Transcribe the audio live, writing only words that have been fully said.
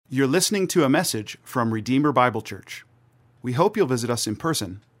You're listening to a message from Redeemer Bible Church. We hope you'll visit us in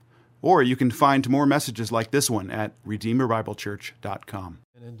person, or you can find more messages like this one at redeemerbiblechurch.com.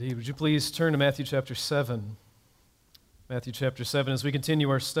 And indeed, would you please turn to Matthew chapter 7. Matthew chapter 7, as we continue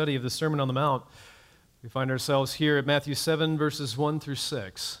our study of the Sermon on the Mount, we find ourselves here at Matthew 7, verses 1 through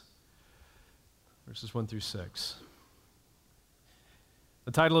 6. Verses 1 through 6.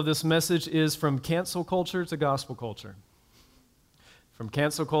 The title of this message is From Cancel Culture to Gospel Culture. From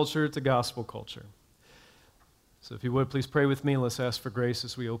cancel culture to gospel culture. So if you would, please pray with me and let's ask for grace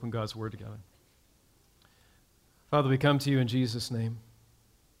as we open God's Word together. Father, we come to you in Jesus' name.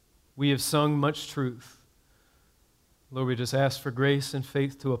 We have sung much truth. Lord, we just ask for grace and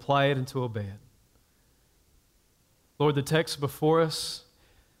faith to apply it and to obey it. Lord, the text before us,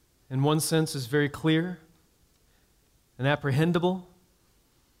 in one sense, is very clear and apprehendable.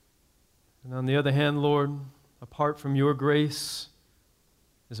 And on the other hand, Lord, apart from your grace,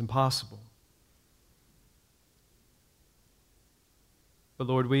 is impossible. But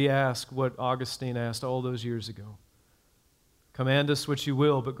Lord, we ask what Augustine asked all those years ago. Command us what you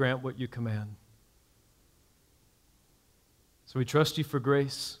will, but grant what you command. So we trust you for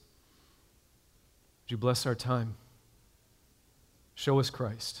grace. Would you bless our time? Show us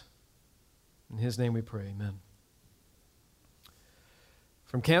Christ. In his name we pray, amen.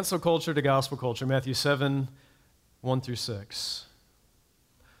 From cancel culture to gospel culture, Matthew 7, 1 through 6.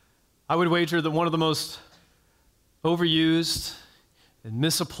 I would wager that one of the most overused and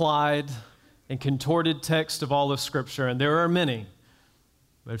misapplied and contorted texts of all of Scripture, and there are many,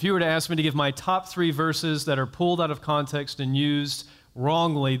 but if you were to ask me to give my top 3 verses that are pulled out of context and used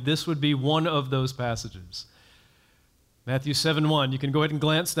wrongly, this would be one of those passages. Matthew 7:1. You can go ahead and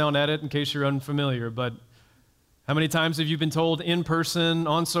glance down at it in case you're unfamiliar, but how many times have you been told in person,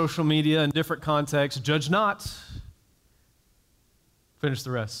 on social media, in different contexts, judge not? Finish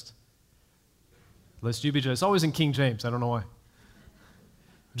the rest. Lest you be judged. It's always in King James. I don't know why.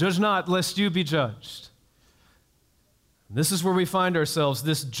 Judge not, lest you be judged. This is where we find ourselves.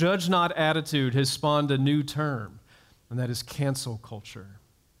 This judge not attitude has spawned a new term, and that is cancel culture.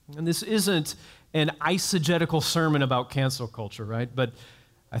 And this isn't an eisegetical sermon about cancel culture, right? But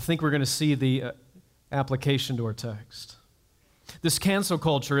I think we're going to see the application to our text. This cancel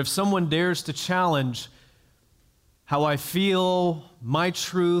culture, if someone dares to challenge how I feel, my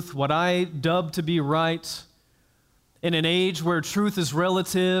truth, what I dub to be right, in an age where truth is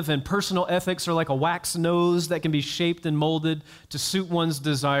relative and personal ethics are like a wax nose that can be shaped and molded to suit one's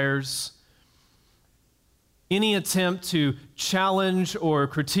desires, any attempt to challenge or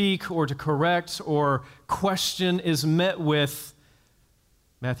critique or to correct or question is met with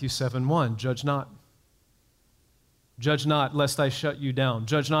Matthew 7:1, judge not. Judge not, lest I shut you down.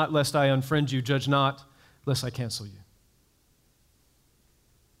 Judge not, lest I unfriend you. Judge not, lest I cancel you.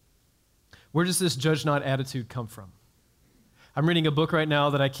 Where does this judge not attitude come from? I'm reading a book right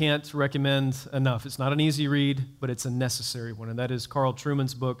now that I can't recommend enough. It's not an easy read, but it's a necessary one, and that is Carl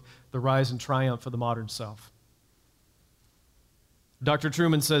Trueman's book, The Rise and Triumph of the Modern Self. Dr.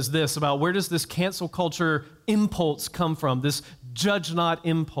 Trueman says this about where does this cancel culture impulse come from, this judge not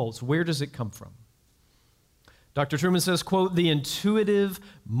impulse, where does it come from? Dr. Trueman says, quote, the intuitive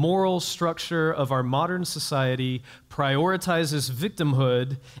moral structure of our modern society prioritizes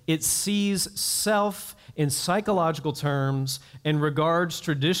victimhood. It sees self in psychological terms and regards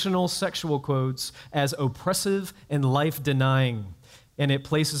traditional sexual codes as oppressive and life-denying. And it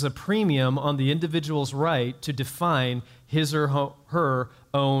places a premium on the individual's right to define his or her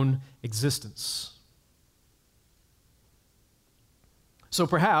own existence. So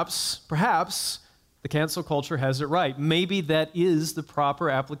perhaps, the cancel culture has it right. Maybe that is the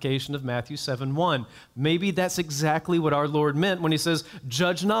proper application of Matthew 7:1. Maybe that's exactly what our Lord meant when he says,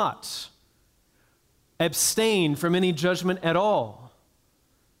 judge not. Abstain from any judgment at all.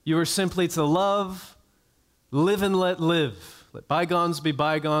 You are simply to love, live and let live. Let bygones be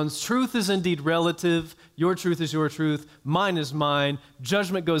bygones. Truth is indeed relative. Your truth is your truth. Mine is mine.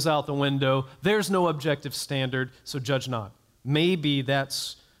 Judgment goes out the window. There's no objective standard, so judge not. Maybe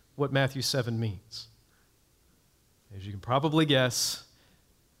that's what Matthew 7 means. As you can probably guess,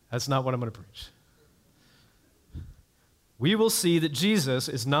 that's not what I'm going to preach. We will see that Jesus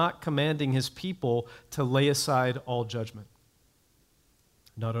is not commanding his people to lay aside all judgment.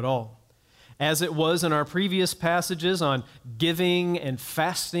 Not at all. As it was in our previous passages on giving and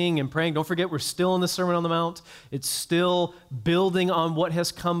fasting and praying, don't forget we're still in the Sermon on the Mount. It's still building on what has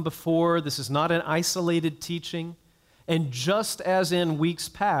come before. This is not an isolated teaching. And just as in weeks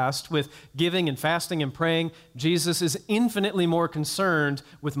past with giving and fasting and praying, Jesus is infinitely more concerned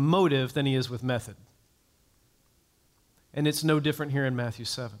with motive than he is with method. And it's no different here in Matthew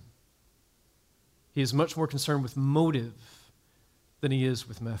 7. He is much more concerned with motive than he is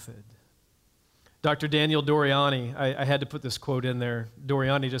with method. Dr. Daniel Doriani, I had to put this quote in there.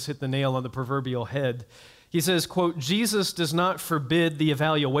 Doriani just hit the nail on the proverbial head. He says, quote, "Jesus does not forbid the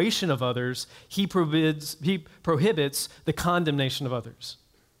evaluation of others. He prohibits the condemnation of others."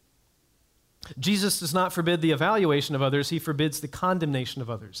 Jesus does not forbid the evaluation of others. He forbids the condemnation of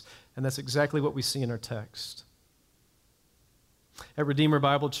others. And that's exactly what we see in our text. At Redeemer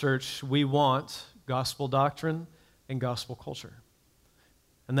Bible Church, we want gospel doctrine and gospel culture.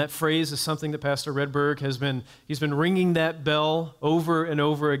 And that phrase is something that Pastor Redberg he's been ringing that bell over and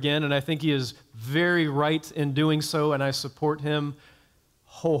over again, and I think he is very right in doing so, and I support him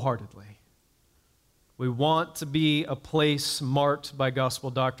wholeheartedly. We want to be a place marked by gospel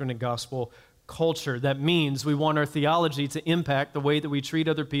doctrine and gospel culture. That means we want our theology to impact the way that we treat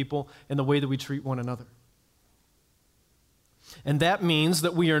other people and the way that we treat one another. And that means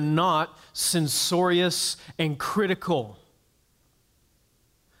that we are not censorious and critical.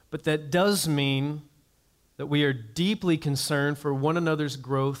 But that does mean that we are deeply concerned for one another's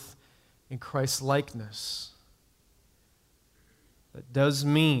growth in Christ's likeness. That does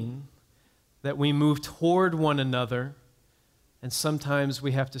mean that we move toward one another, and sometimes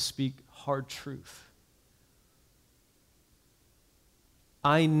we have to speak hard truth.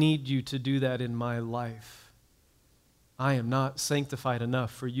 I need you to do that in my life. I am not sanctified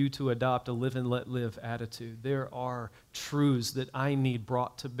enough for you to adopt a live and let live attitude. There are truths that I need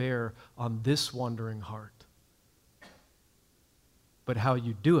brought to bear on this wandering heart. But how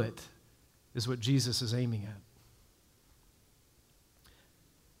you do it is what Jesus is aiming at.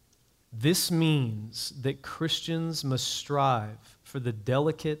 This means that Christians must strive for the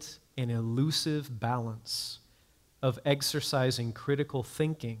delicate and elusive balance of exercising critical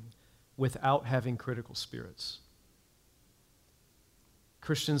thinking without having critical spirits.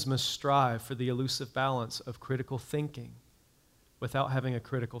 Christians must strive for the elusive balance of critical thinking without having a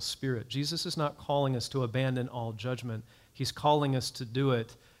critical spirit. Jesus is not calling us to abandon all judgment. He's calling us to do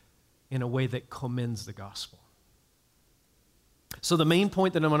it in a way that commends the gospel. So the main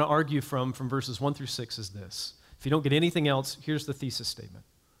point that I'm going to argue from verses 1 through 6 is this. If you don't get anything else, here's the thesis statement.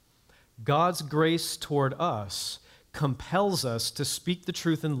 God's grace toward us compels us to speak the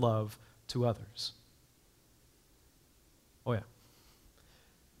truth in love to others. Oh, yeah.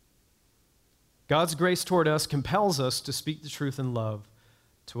 God's grace toward us compels us to speak the truth in love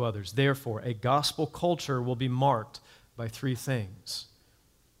to others. Therefore, a gospel culture will be marked by three things.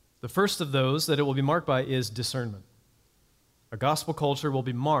 The first of those that it will be marked by is discernment. A gospel culture will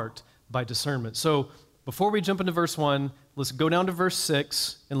be marked by discernment. So before we jump into verse 1, let's go down to verse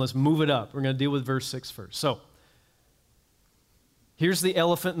 6 and let's move it up. We're going to deal with verse 6 first. So here's the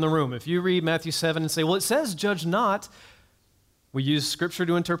elephant in the room. If you read Matthew 7 and say, well, it says judge not, we use Scripture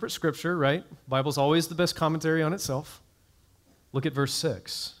to interpret Scripture, right? The Bible's always the best commentary on itself. Look at verse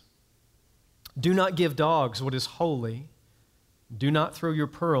 6. Do not give dogs what is holy. Do not throw your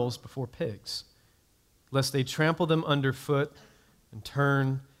pearls before pigs, lest they trample them underfoot and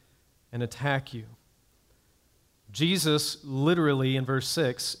turn and attack you. Jesus, literally in verse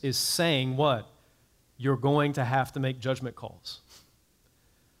 6, is saying what? You're going to have to make judgment calls.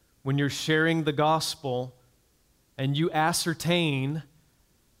 When you're sharing the gospel, and you ascertain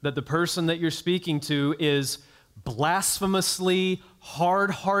that the person that you're speaking to is blasphemously,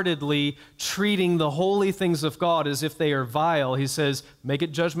 hard-heartedly treating the holy things of God as if they are vile, he says, make a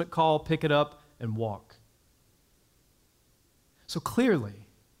judgment call, pick it up, and walk. So clearly,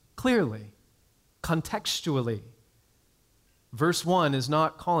 contextually, verse 1 is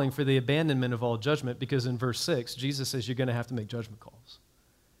not calling for the abandonment of all judgment, because in verse 6, Jesus says you're going to have to make judgment calls.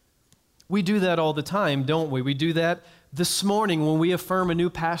 We do that all the time, don't we? We do that this morning when we affirm a new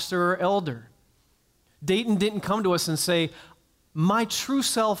pastor or elder. Dayton didn't come to us and say, my true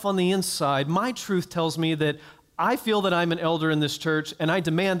self on the inside, my truth tells me that I feel that I'm an elder in this church, and I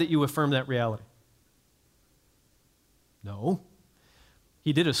demand that you affirm that reality. No.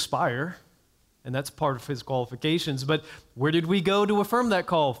 He did aspire, and that's part of his qualifications. But where did we go to affirm that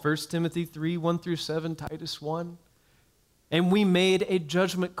call? 1 Timothy 3, 1 through 7, Titus 1. And we made a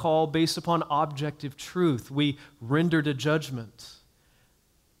judgment call based upon objective truth. We rendered a judgment.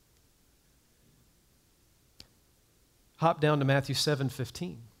 Hop down to Matthew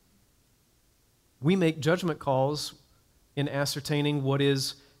 7:15. We make judgment calls in ascertaining what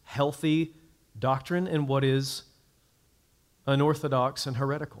is healthy doctrine and what is unorthodox and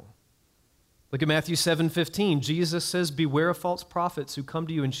heretical. Look at Matthew 7:15. Jesus says, beware of false prophets who come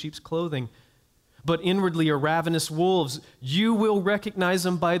to you in sheep's clothing, but inwardly are ravenous wolves. You will recognize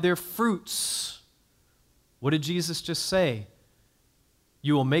them by their fruits. What did Jesus just say?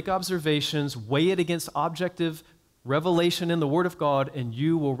 You will make observations, weigh it against objective revelation in the Word of God, and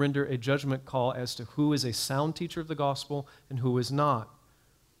you will render a judgment call as to who is a sound teacher of the gospel and who is not.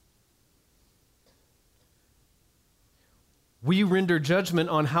 We render judgment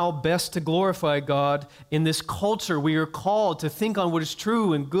on how best to glorify God in this culture. We are called to think on what is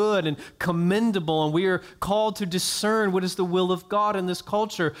true and good and commendable, and we are called to discern what is the will of God in this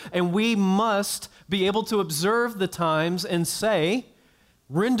culture. And we must be able to observe the times and say,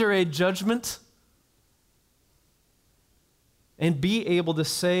 render a judgment, and be able to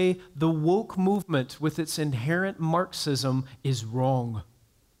say the woke movement with its inherent Marxism is wrong.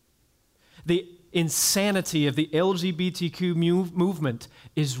 The insanity of the LGBTQ movement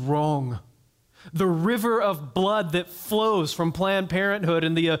is wrong. The river of blood that flows from Planned Parenthood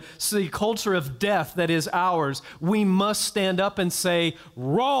and the culture of death that is ours, we must stand up and say,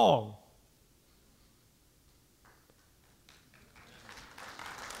 wrong.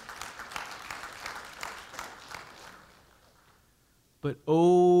 But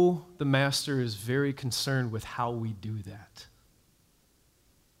oh, the Master is very concerned with how we do that.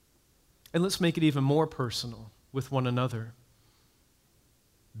 And let's make it even more personal with one another.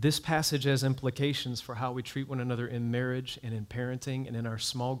 This passage has implications for how we treat one another in marriage and in parenting and in our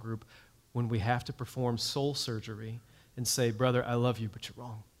small group when we have to perform soul surgery and say, brother, I love you, but you're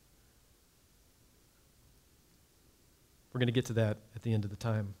wrong. We're going to get to that at the end of the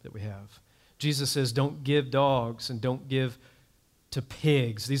time that we have. Jesus says, don't give dogs and don't give to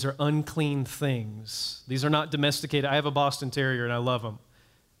pigs. These are unclean things. These are not domesticated. I have a Boston Terrier and I love him.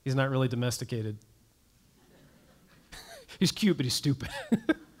 He's not really domesticated. He's cute, but he's stupid.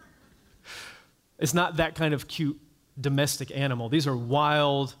 It's not that kind of cute domestic animal. These are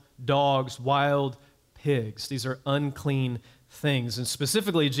wild dogs, wild pigs. These are unclean things. And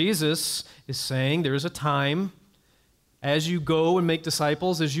specifically, Jesus is saying there is a time as you go and make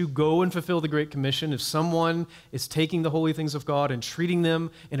disciples, as you go and fulfill the Great Commission, if someone is taking the holy things of God and treating them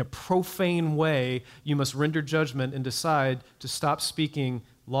in a profane way, you must render judgment and decide to stop speaking,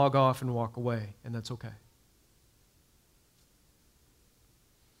 log off, and walk away. And that's okay.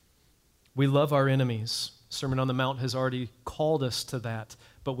 We love our enemies. Sermon on the Mount has already called us to that,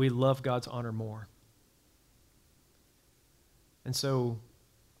 but we love God's honor more. And so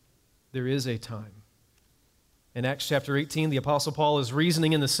there is a time. In Acts chapter 18, the Apostle Paul is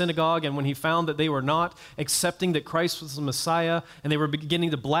reasoning in the synagogue, and when he found that they were not accepting that Christ was the Messiah, and they were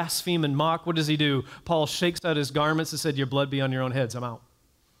beginning to blaspheme and mock, what does he do? Paul shakes out his garments and said, your blood be on your own heads, I'm out.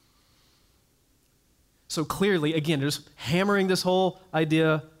 So clearly, again, there's hammering this whole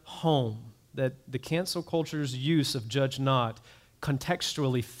idea home, that the cancel culture's use of judge not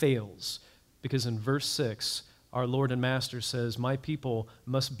contextually fails, because in verse 6, our Lord and Master says, my people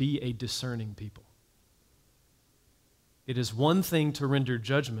must be a discerning people. It is one thing to render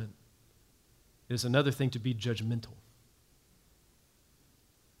judgment. It is another thing to be judgmental.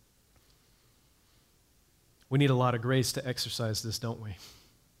 We need a lot of grace to exercise this, don't we?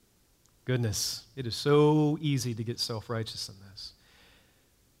 Goodness, it is so easy to get self-righteous in this.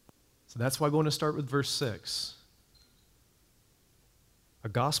 So that's why we want to start with verse 6. A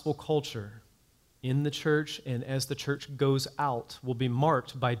gospel culture in the church and as the church goes out will be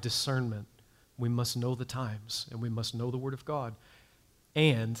marked by discernment. We must know the times, and we must know the Word of God.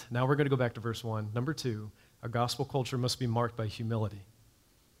 And now we're going to go back to verse 1. Number 2, a gospel culture must be marked by humility.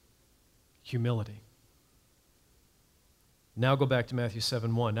 Humility. Now go back to Matthew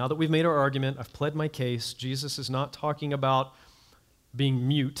 7:1. Now that we've made our argument, I've pled my case, Jesus is not talking about being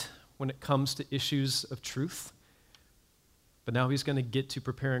mute when it comes to issues of truth, but now he's going to get to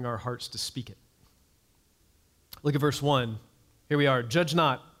preparing our hearts to speak it. Look at verse 1. Here we are. Judge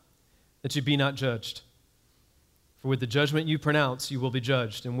not, that you be not judged. For with the judgment you pronounce, you will be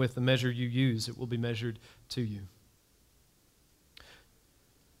judged, and with the measure you use, it will be measured to you.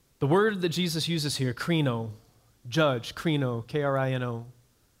 The word that Jesus uses here, krino, judge, krino, K-R-I-N-O,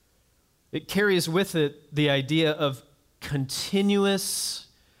 it carries with it the idea of continuous,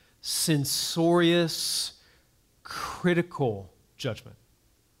 censorious, critical judgment.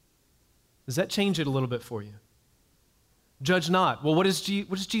 Does that change it a little bit for you? Judge not. Well, what is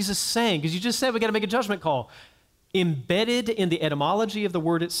Jesus saying? Because you just said we got to make a judgment call. Embedded in the etymology of the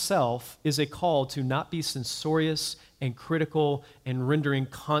word itself is a call to not be censorious and critical and rendering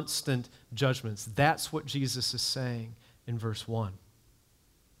constant judgments. That's what Jesus is saying in verse 1.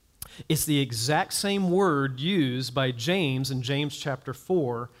 It's the exact same word used by James in James chapter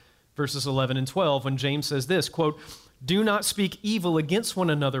 4, verses 11 and 12, when James says this, quote, do not speak evil against one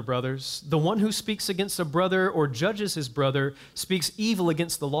another, brothers. The one who speaks against a brother or judges his brother speaks evil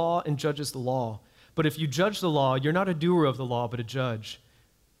against the law and judges the law. But if you judge the law, you're not a doer of the law, but a judge.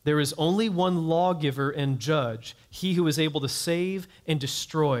 There is only one lawgiver and judge, he who is able to save and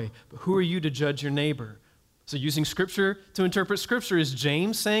destroy. But who are you to judge your neighbor? So using Scripture to interpret Scripture, is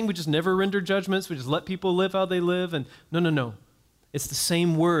James saying we just never render judgments, we just let people live how they live? And no. It's the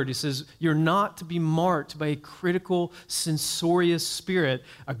same word. He says you're not to be marked by a critical, censorious spirit,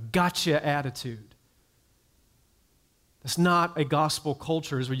 a gotcha attitude. That's not a gospel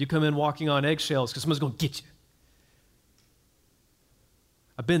culture, is where you come in walking on eggshells because someone's going to get you.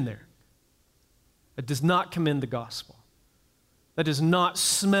 I've been there. That does not commend the gospel. That does not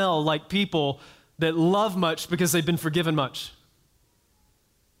smell like people that love much because they've been forgiven much.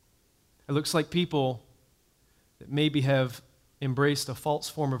 It looks like people that maybe have embraced a false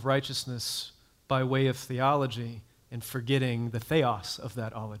form of righteousness by way of theology and forgetting the theos of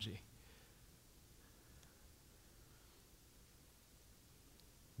that ology.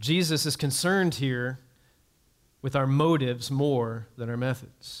 Jesus is concerned here with our motives more than our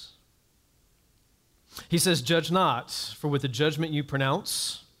methods. He says, judge not, for with the judgment you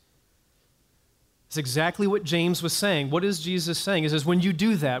pronounce. It's exactly what James was saying. What is Jesus saying? He says, when you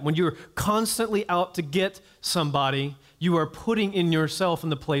do that, when you're constantly out to get somebody, you are putting in yourself in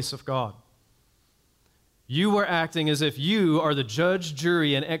the place of God. You are acting as if you are the judge,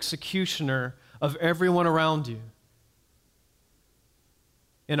 jury, and executioner of everyone around you.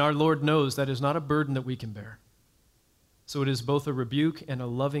 And our Lord knows that is not a burden that we can bear. So it is both a rebuke and a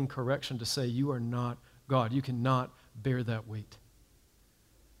loving correction to say, you are not God. You cannot bear that weight.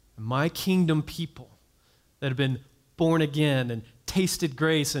 My kingdom people that have been born again and tasted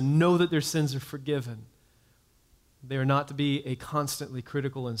grace and know that their sins are forgiven, they are not to be a constantly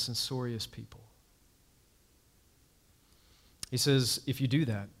critical and censorious people. He says, if you do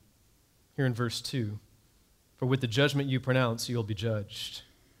that, here in verse 2, for with the judgment you pronounce, you'll be judged.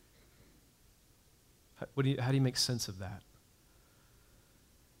 How do you make sense of that?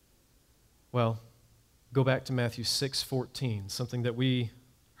 Well, go back to Matthew 6:14, something that we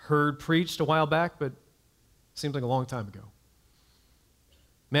heard preached a while back, but seems like a long time ago.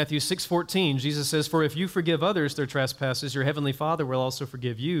 Matthew 6:14, Jesus says, for if you forgive others their trespasses, your heavenly Father will also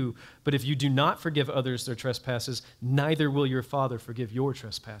forgive you. But if you do not forgive others their trespasses, neither will your Father forgive your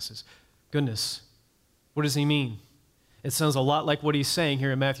trespasses. Goodness, what does he mean? It sounds a lot like what he's saying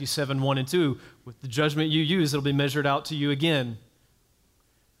here in Matthew 7:1 and 2. With the judgment you use, it'll be measured out to you again.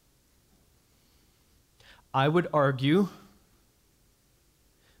 I would argue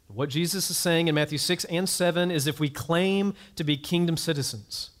what Jesus is saying in Matthew 6 and 7 is if we claim to be kingdom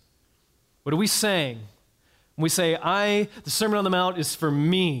citizens, what are we saying? When we say, the Sermon on the Mount is for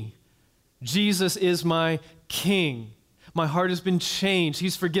me. Jesus is my king. My heart has been changed.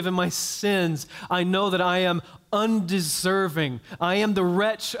 He's forgiven my sins. I know that I am undeserving. I am the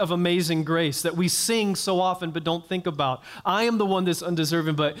wretch of amazing grace that we sing so often but don't think about. I am the one that's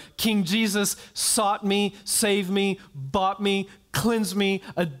undeserving, but King Jesus sought me, saved me, bought me, cleansed me,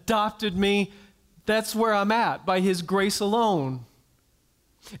 adopted me. That's where I'm at, by his grace alone.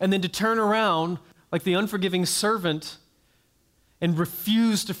 And then to turn around like the unforgiving servant and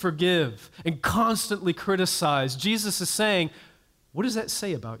refuse to forgive and constantly criticize. Jesus is saying, what does that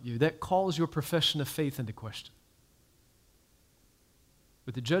say about you? That calls your profession of faith into question.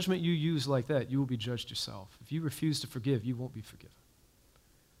 With the judgment you use like that, you will be judged yourself. If you refuse to forgive, you won't be forgiven.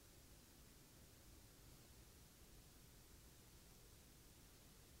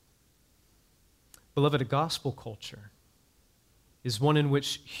 Beloved, a gospel culture is one in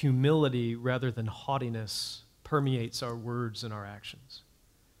which humility rather than haughtiness permeates our words and our actions,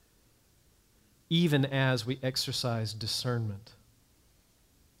 even as we exercise discernment.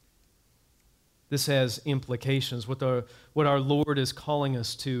 This has implications. What our Lord is calling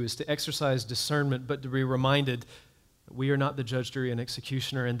us to is to exercise discernment, but to be reminded that we are not the judge, jury, and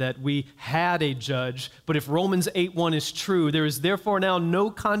executioner, and that we had a judge. But if Romans 8:1 is true, there is therefore now no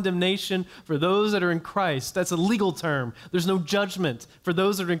condemnation for those that are in Christ. That's a legal term. There's no judgment for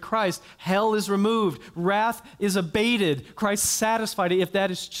those that are in Christ. Hell is removed. Wrath is abated. Christ satisfied it. If that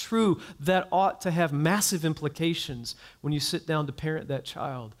is true, that ought to have massive implications when you sit down to parent that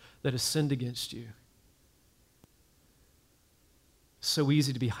child that has sinned against you. So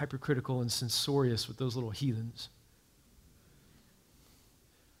easy to be hypercritical and censorious with those little heathens.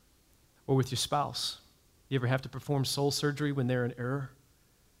 Or with your spouse. You ever have to perform soul surgery when they're in error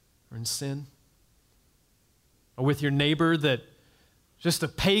or in sin? Or with your neighbor that just a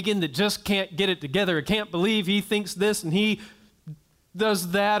pagan that just can't get it together, or can't believe he thinks this and he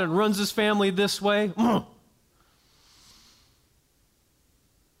does that and runs his family this way.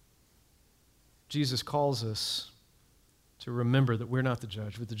 Jesus calls us to remember that we're not the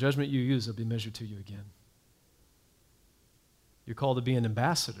judge. With the judgment you use, it'll be measured to you again. You're called to be an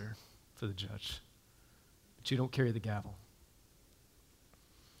ambassador for the judge, but you don't carry the gavel.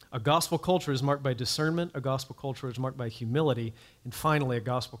 A gospel culture is marked by discernment. A gospel culture is marked by humility. And finally, a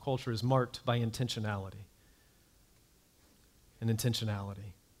gospel culture is marked by intentionality. And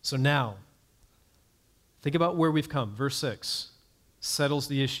intentionality. So now, think about where we've come. Verse 6 settles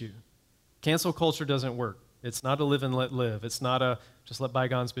the issue. Cancel culture doesn't work. It's not a live and let live. It's not a just let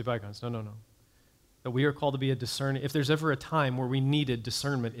bygones be bygones. No. That we are called to be a discerning. If there's ever a time where we needed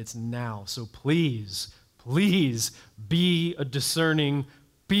discernment, it's now. So please be a discerning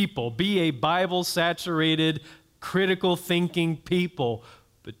people. Be a Bible-saturated, critical thinking people,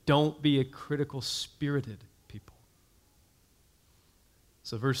 but don't be a critical spirited people.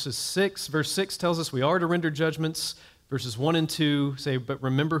 So verse 6 tells us we are to render judgments. Verses 1 and 2 say, but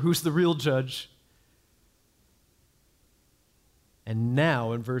remember who's the real judge. And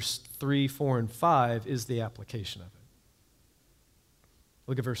now in verse 3, 4, and 5 is the application of it.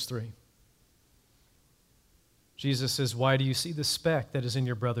 Look at verse 3. Jesus says, why do you see the speck that is in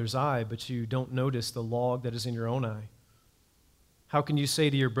your brother's eye, but you don't notice the log that is in your own eye? How can you say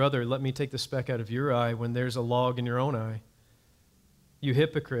to your brother, let me take the speck out of your eye when there's a log in your own eye? You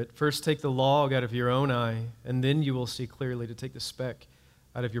hypocrite, first take the log out of your own eye, and then you will see clearly to take the speck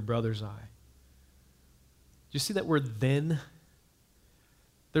out of your brother's eye. Do you see that word then?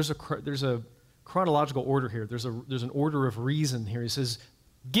 There's a chronological order here. There's an order of reason here. He says,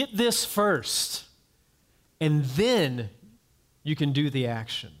 get this first, and then you can do the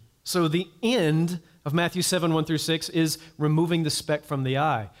action. So the end of Matthew 7, 1 through 6 is removing the speck from the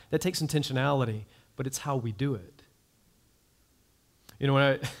eye. That takes intentionality, but it's how we do it. You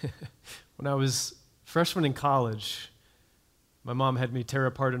know, when I was freshman in college, my mom had me tear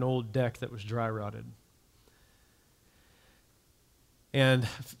apart an old deck that was dry rotted. And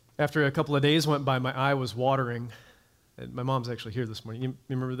after a couple of days went by, my eye was watering. And my mom's actually here this morning. You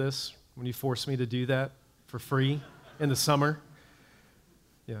remember this? When you forced me to do that for free in the summer?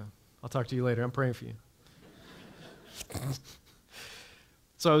 Yeah, I'll talk to you later. I'm praying for you.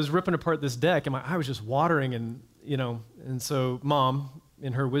 So I was ripping apart this deck, and my eye was just watering, and so Mom,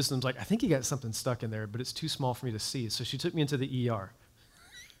 in her wisdom's like, I think you got something stuck in there, but it's too small for me to see. So she took me into the ER.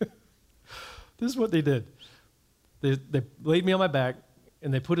 This is what they did. They laid me on my back,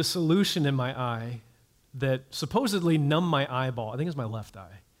 and they put a solution in my eye that supposedly numbed my eyeball. I think it was my left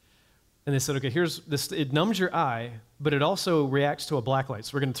eye. And they said, okay, here's this. It numbs your eye, but it also reacts to a black light.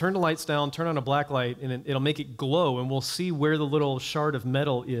 So we're going to turn the lights down, turn on a black light, and it'll make it glow, and we'll see where the little shard of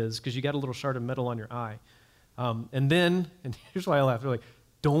metal is, because you got a little shard of metal on your eye. And here's why I laugh. They're like,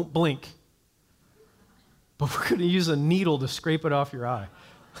 don't blink. But we're going to use a needle to scrape it off your eye.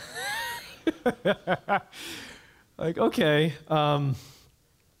 Like, okay, I'll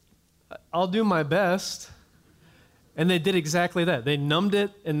do my best. And they did exactly that. They numbed it,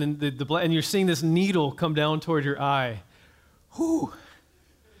 and then and you're seeing this needle come down toward your eye. Whew.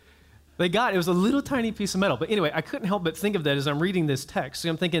 It was a little tiny piece of metal. But anyway, I couldn't help but think of that as I'm reading this text. So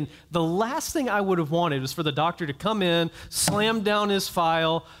I'm thinking, the last thing I would have wanted was for the doctor to come in, slam down his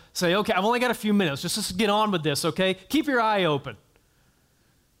file, say, okay, I've only got a few minutes. Just get on with this, okay? Keep your eye open.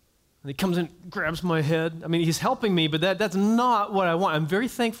 And he comes in, grabs my head. I mean, he's helping me, but that's not what I want. I'm very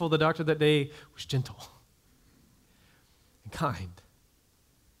thankful the doctor that day was gentle and kind.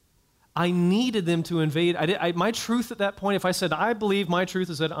 I needed them to invade. My truth at that point, if I said, I believe my truth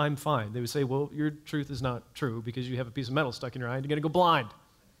is that I'm fine, they would say, well, your truth is not true because you have a piece of metal stuck in your eye and you're going to go blind.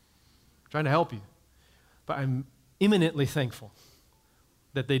 I'm trying to help you. But I'm eminently thankful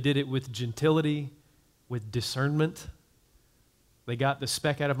that they did it with gentility, with discernment. They got the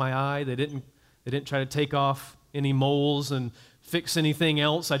speck out of my eye. They didn't try to take off any moles and fix anything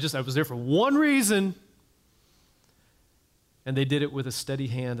else. I was there for one reason. And they did it with a steady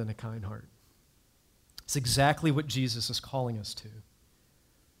hand and a kind heart. It's exactly what Jesus is calling us to.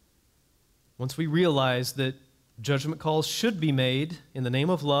 Once we realize that judgment calls should be made in the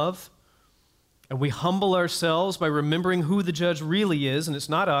name of love, and we humble ourselves by remembering who the judge really is, and it's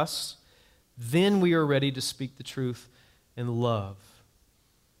not us, then we are ready to speak the truth in love.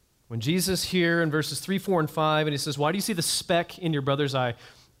 When Jesus here in verses 3, 4, and 5, and he says, why do you see the speck in your brother's eye?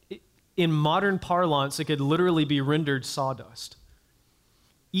 In modern parlance, it could literally be rendered sawdust.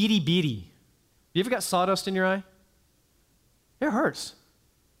 Itty bitty. You ever got sawdust in your eye? It hurts.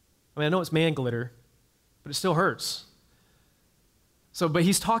 I mean, I know it's man glitter, but it still hurts. But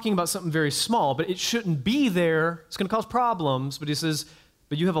he's talking about something very small, but it shouldn't be there. It's going to cause problems, but he says,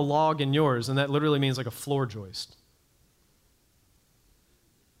 but you have a log in yours, and that literally means like a floor joist.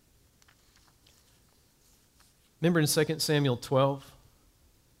 Remember in 2 Samuel 12,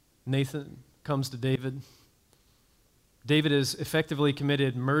 Nathan comes to David. David has effectively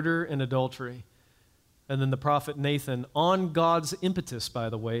committed murder and adultery. And then the prophet Nathan, on God's impetus, by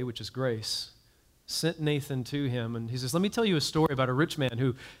the way, which is grace, sent Nathan to him. And he says, let me tell you a story about a rich man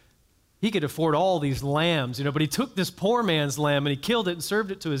who, he could afford all these lambs, but he took this poor man's lamb and he killed it and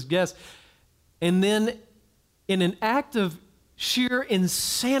served it to his guests. And then in an act of sheer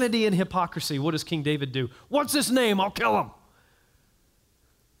insanity and hypocrisy, what does King David do? What's his name? I'll kill him.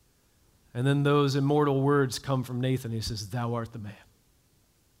 And then those immortal words come from Nathan. He says, thou art the man.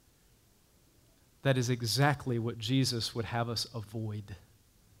 That is exactly what Jesus would have us avoid.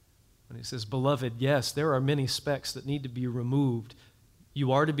 When he says, beloved, yes, there are many specks that need to be removed.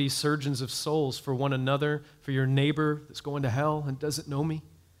 You are to be surgeons of souls for one another, for your neighbor that's going to hell and doesn't know me.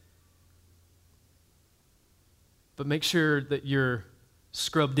 But make sure that you're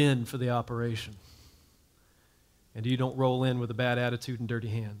scrubbed in for the operation. And you don't roll in with a bad attitude and dirty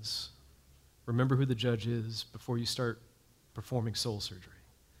hands. Remember who the judge is before you start performing soul surgery.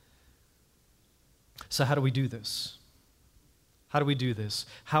 So how do we do this? How do we do this?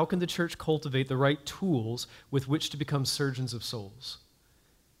 How can the church cultivate the right tools with which to become surgeons of souls?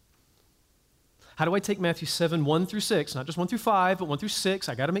 How do I take Matthew 7, 1 through 6, not just 1 through 5, but 1 through 6?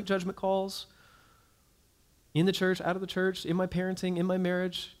 I got to make judgment calls in the church, out of the church, in my parenting, in my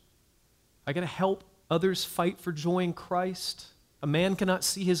marriage. I got to help others fight for joy in Christ. A man cannot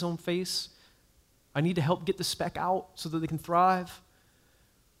see his own face. I need to help get the speck out so that they can thrive.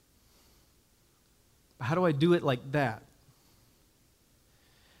 How do I do it like that?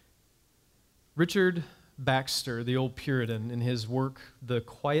 Richard Baxter, the old Puritan, in his work, The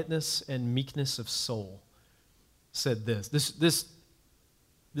Quietness and Meekness of Soul, said this. This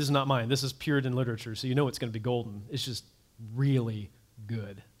is not mine. This is Puritan literature, so you know it's going to be golden. It's just really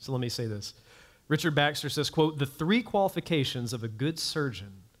good. So let me say this. Richard Baxter says, quote, the three qualifications of a good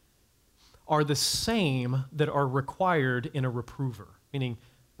surgeon are the same that are required in a reprover, meaning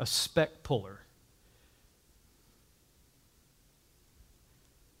a speck puller.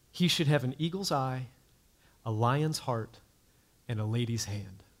 He should have an eagle's eye, a lion's heart, and a lady's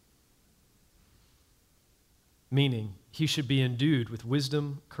hand. Meaning, he should be endued with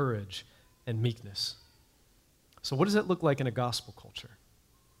wisdom, courage, and meekness. So what does that look like in a gospel culture?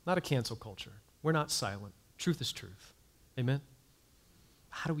 Not a cancel culture. We're not silent. Truth is truth. Amen?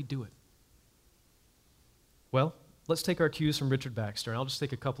 How do we do it? Well, let's take our cues from Richard Baxter, and I'll just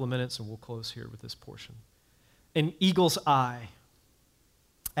take a couple of minutes and we'll close here with this portion. An eagle's eye.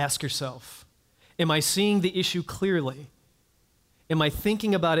 Ask yourself, am I seeing the issue clearly? Am I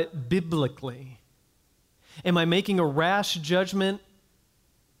thinking about it biblically? Am I making a rash judgment,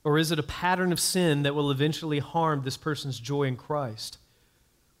 or is it a pattern of sin that will eventually harm this person's joy in Christ?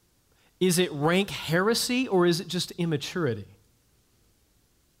 Is it rank heresy, or is it just immaturity?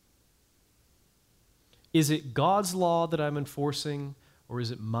 Is it God's law that I'm enforcing, or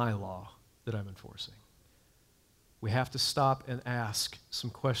is it my law that I'm enforcing? We have to stop and ask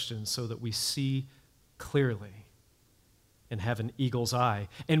some questions so that we see clearly and have an eagle's eye.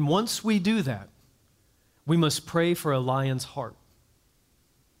 And once we do that, we must pray for a lion's heart.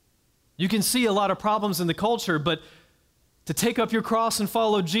 You can see a lot of problems in the culture, but to take up your cross and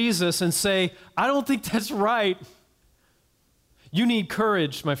follow Jesus and say, I don't think that's right, you need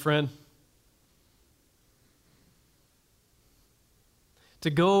courage, my friend. To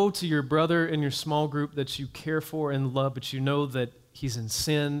go to your brother in your small group that you care for and love, but you know that he's in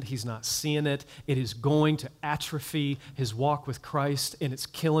sin, he's not seeing it, it is going to atrophy his walk with Christ, and it's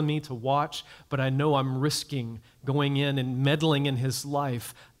killing me to watch, but I know I'm risking going in and meddling in his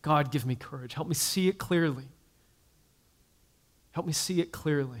life. God, give me courage. Help me see it clearly. Help me see it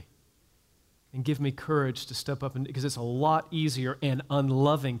clearly. And give me courage to step up, because it's a lot easier and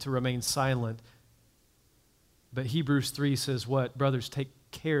unloving to remain silent. But Hebrews 3 says what? Brothers, take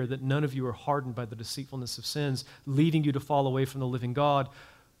care that none of you are hardened by the deceitfulness of sins, leading you to fall away from the living God,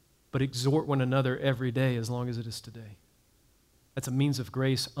 but exhort one another every day as long as it is today. That's a means of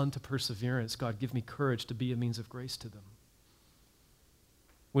grace unto perseverance. God, give me courage to be a means of grace to them.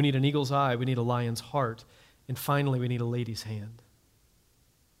 We need an eagle's eye. We need a lion's heart. And finally, we need a lady's hand.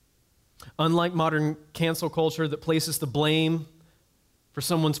 Unlike modern cancel culture that places the blame for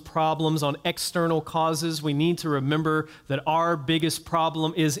someone's problems on external causes, we need to remember that our biggest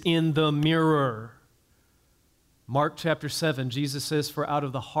problem is in the mirror. Mark chapter 7, Jesus says, for out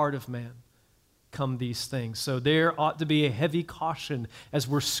of the heart of man come these things. So there ought to be a heavy caution as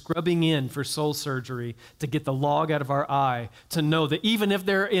we're scrubbing in for soul surgery to get the log out of our eye, to know that even if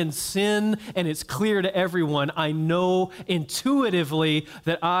they're in sin and it's clear to everyone, I know intuitively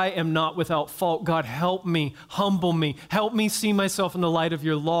that I am not without fault. God, help me, humble me, help me see myself in the light of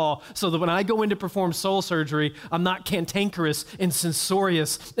your law so that when I go in to perform soul surgery, I'm not cantankerous and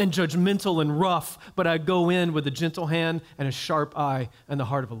censorious and judgmental and rough, but I go in with a gentle hand and a sharp eye and the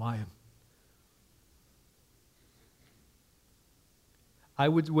heart of a lion. I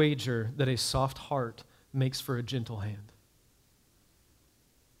would wager that a soft heart makes for a gentle hand.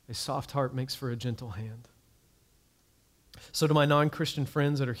 A soft heart makes for a gentle hand. So to my non-Christian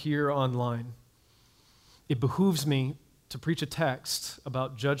friends that are here online, it behooves me to preach a text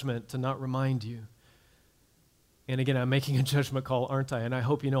about judgment to not remind you. And again, I'm making a judgment call, aren't I? And I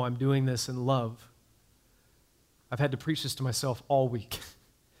hope you know I'm doing this in love. I've had to preach this to myself all week.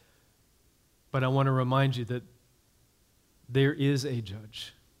 But I want to remind you that there is a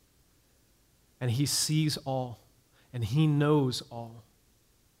judge, and he sees all, and he knows all.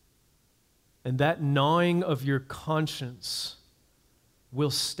 And that gnawing of your conscience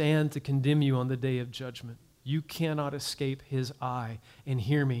will stand to condemn you on the day of judgment. You cannot escape his eye. And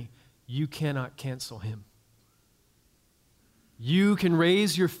hear me, you cannot cancel him. You can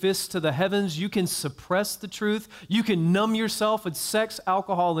raise your fists to the heavens. You can suppress the truth. You can numb yourself with sex,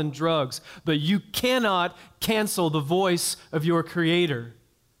 alcohol, and drugs. But you cannot cancel the voice of your Creator.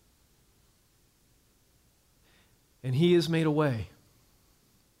 And he has made a way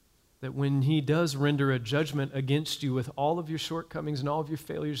that when he does render a judgment against you with all of your shortcomings and all of your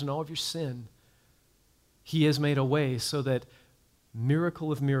failures and all of your sin, he has made a way so that,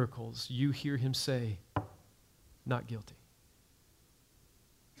 miracle of miracles, you hear him say, not guilty.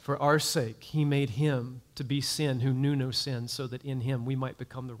 For our sake, he made him to be sin who knew no sin, so that in him we might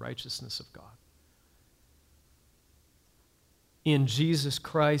become the righteousness of God. In Jesus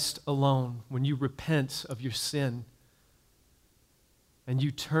Christ alone, when you repent of your sin and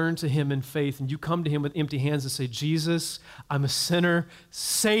you turn to him in faith and you come to him with empty hands and say, Jesus, I'm a sinner,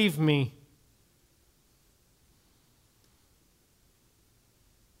 save me.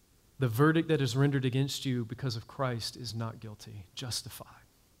 The verdict that is rendered against you because of Christ is not guilty, justified.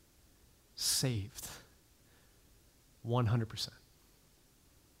 Saved 100%.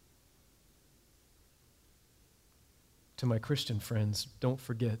 To my Christian friends, don't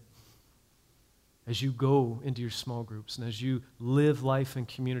forget, as you go into your small groups and as you live life in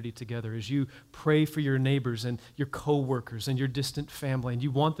community together, as you pray for your neighbors and your co-workers and your distant family, and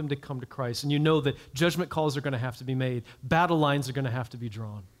you want them to come to Christ, and you know that judgment calls are going to have to be made, battle lines are going to have to be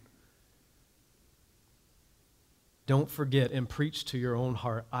drawn. Don't forget and preach to your own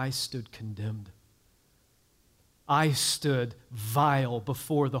heart, I stood condemned. I stood vile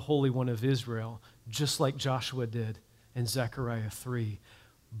before the Holy One of Israel, just like Joshua did in Zechariah 3.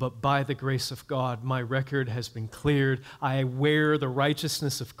 But by the grace of God, my record has been cleared. I wear the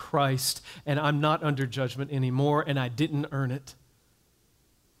righteousness of Christ, and I'm not under judgment anymore, and I didn't earn it.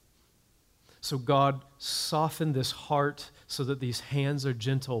 So God, soften this heart so that these hands are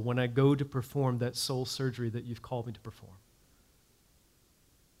gentle when I go to perform that soul surgery that you've called me to perform.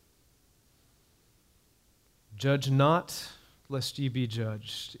 Judge not, lest ye be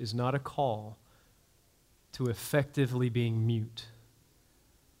judged, is not a call to effectively being mute.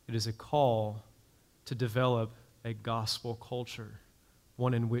 It is a call to develop a gospel culture,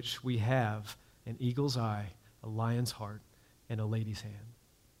 one in which we have an eagle's eye, a lion's heart, and a lady's hand.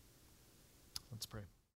 Let's pray.